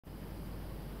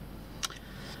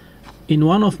In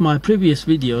one of my previous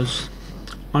videos,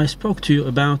 I spoke to you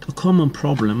about a common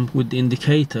problem with the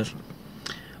indicator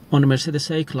on a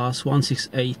Mercedes A-Class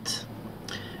 168,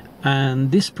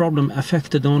 and this problem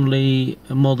affected only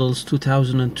models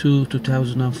 2002,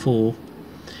 2004.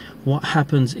 What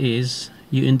happens is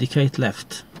you indicate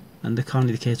left and the car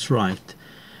indicates right,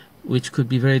 which could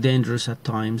be very dangerous at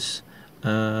times,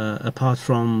 apart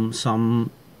from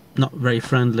some not very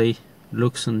friendly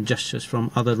looks and gestures from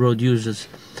other road users.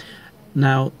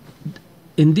 Now,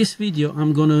 in this video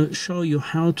I'm going to show you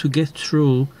how to get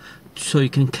through so you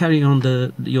can carry on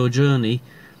your journey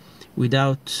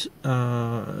without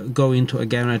going to a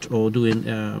garage or doing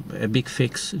a big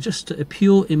fix. Just a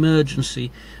pure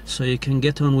emergency so you can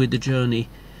get on with the journey.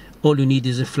 All you need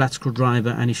is a flat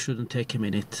screwdriver and it shouldn't take a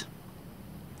minute.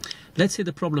 Let's see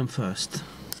the problem first.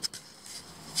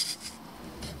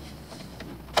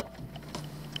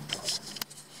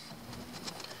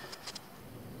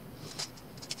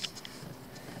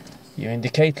 You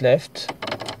indicate left,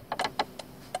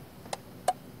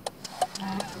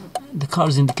 the car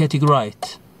is indicating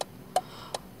right.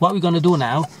 What we're going to do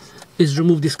now is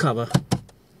remove this cover.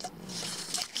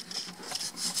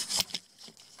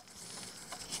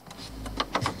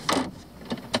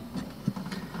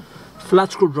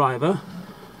 Flat screwdriver,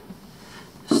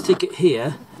 stick it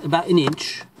here about an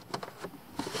inch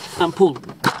and pull.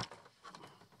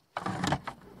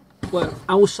 Well,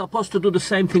 I was supposed to do the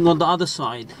same thing on the other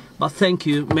side, but thank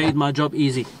you, made my job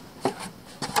easy.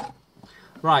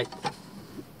 Right,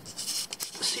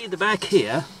 see the back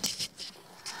here,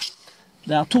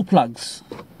 there are two plugs.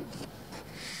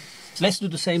 Let's do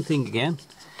the same thing again.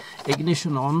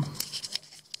 Ignition on,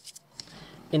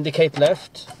 indicate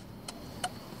left,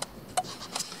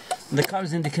 the car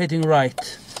is indicating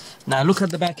right. Now look at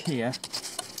the back here.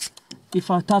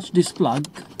 If I touch this plug,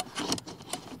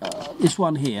 this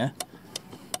one here,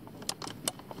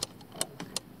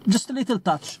 just a little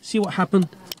touch, see what happened?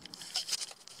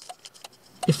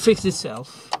 It fixed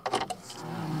itself.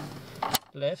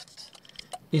 Left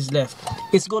is left.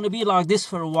 It's going to be like this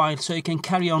for a while so you can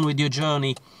carry on with your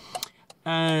journey,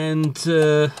 and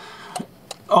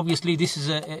obviously this is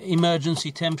an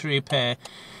emergency temporary repair.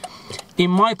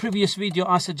 In my previous video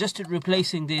I suggested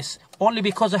replacing this only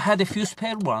because I had a few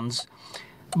spare ones,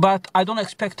 but I don't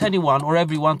expect anyone or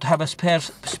everyone to have a spare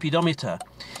speedometer.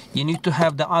 You need to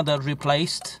have the other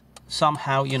replaced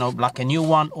somehow, you know, like a new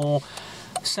one, or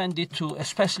send it to a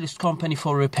specialist company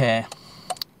for repair.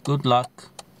 Good luck.